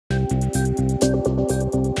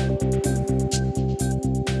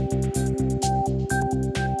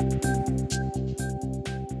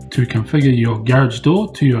To configure your garage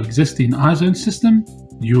door to your existing iZone system,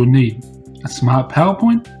 you will need a smart power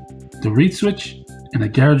point, the reed switch, and a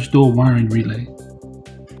garage door wiring relay.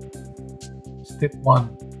 Step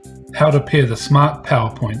 1. How to pair the smart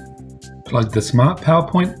power point. Plug the smart power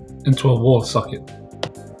point into a wall socket.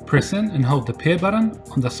 Press in and hold the pair button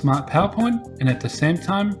on the smart power point, and at the same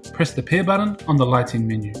time press the pair button on the lighting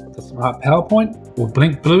menu. The smart power point will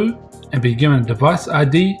blink blue and be given a device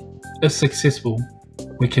ID if successful.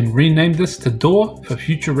 We can rename this to door for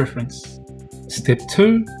future reference. Step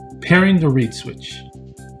 2. Pairing the reed switch.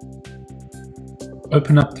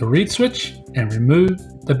 Open up the reed switch and remove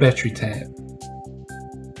the battery tab.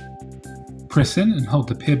 Press in and hold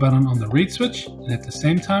the pair button on the reed switch, and at the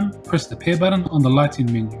same time press the pair button on the lighting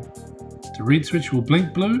menu. The reed switch will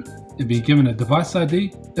blink blue and be given a device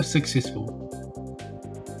ID if successful.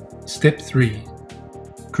 Step 3.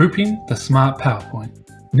 Grouping the smart power point.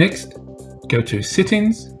 Next, go to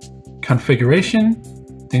Settings, Configuration,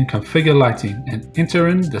 then Configure Lighting and enter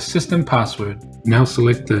in the system password. Now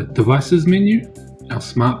select the Devices menu, our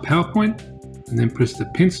smart power point, and then press the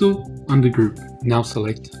pencil under Group. Now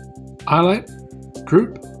select Highlight,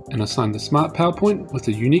 Group, and assign the smart power point with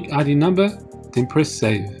a unique ID number, then press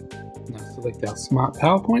Save. Now select our smart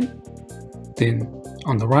power point, then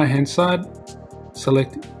on the right hand side,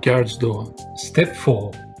 select Garage Door. Step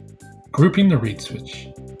 4. Grouping the reed switch.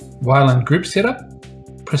 While in Group Setup,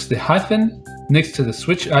 press the hyphen next to the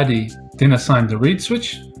switch ID, then assign the reed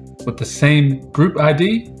switch with the same group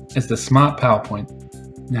ID as the smart power point.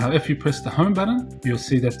 Now if you press the home button, you'll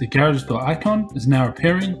see that the garage door icon is now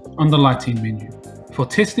appearing on the lighting menu. For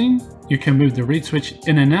testing, you can move the reed switch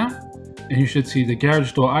in and out, and you should see the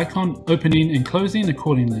garage door icon opening and closing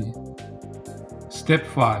accordingly. Step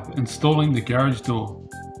 5. Installing the garage door.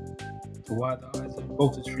 To wire the iZone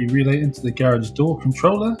voltage-free relay into the garage door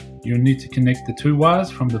controller, you'll need to connect the two wires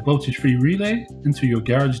from the voltage-free relay into your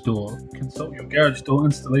garage door. Consult your garage door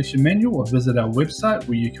installation manual or visit our website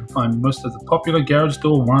where you can find most of the popular garage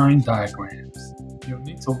door wiring diagrams. You'll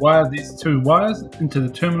need to wire these two wires into the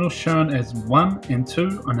terminals shown as 1 and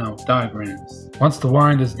 2 on our diagrams. Once the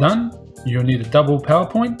wiring is done, you'll need a double power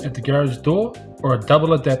point at the garage door or a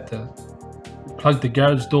double adapter. Plug the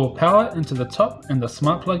garage door power into the top and the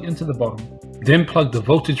smart plug into the bottom. Then plug the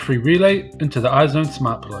voltage-free relay into the iZone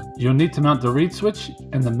smart plug. You'll need to mount the reed switch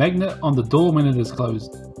and the magnet on the door when it is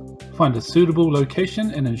closed. Find a suitable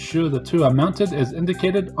location and ensure the two are mounted as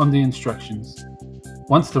indicated on the instructions.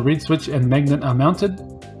 Once the reed switch and magnet are mounted,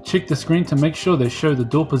 check the screen to make sure they show the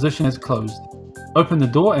door position as closed. Open the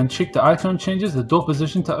door and check the icon changes the door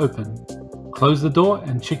position to open. Close the door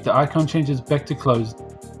and check the icon changes back to closed.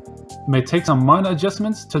 It may take some minor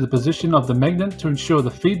adjustments to the position of the magnet to ensure the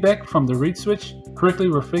feedback from the reed switch correctly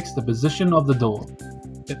reflects the position of the door.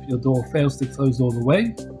 If your door fails to close all the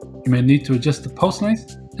way, you may need to adjust the pulse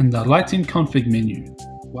length in the lighting config menu.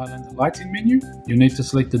 While in the lighting menu, you need to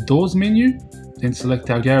select the doors menu, then select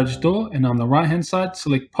our garage door, and on the right hand side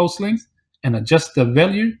select pulse length and adjust the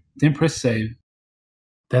value, then press save.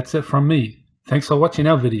 That's it from me. Thanks for watching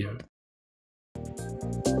our video.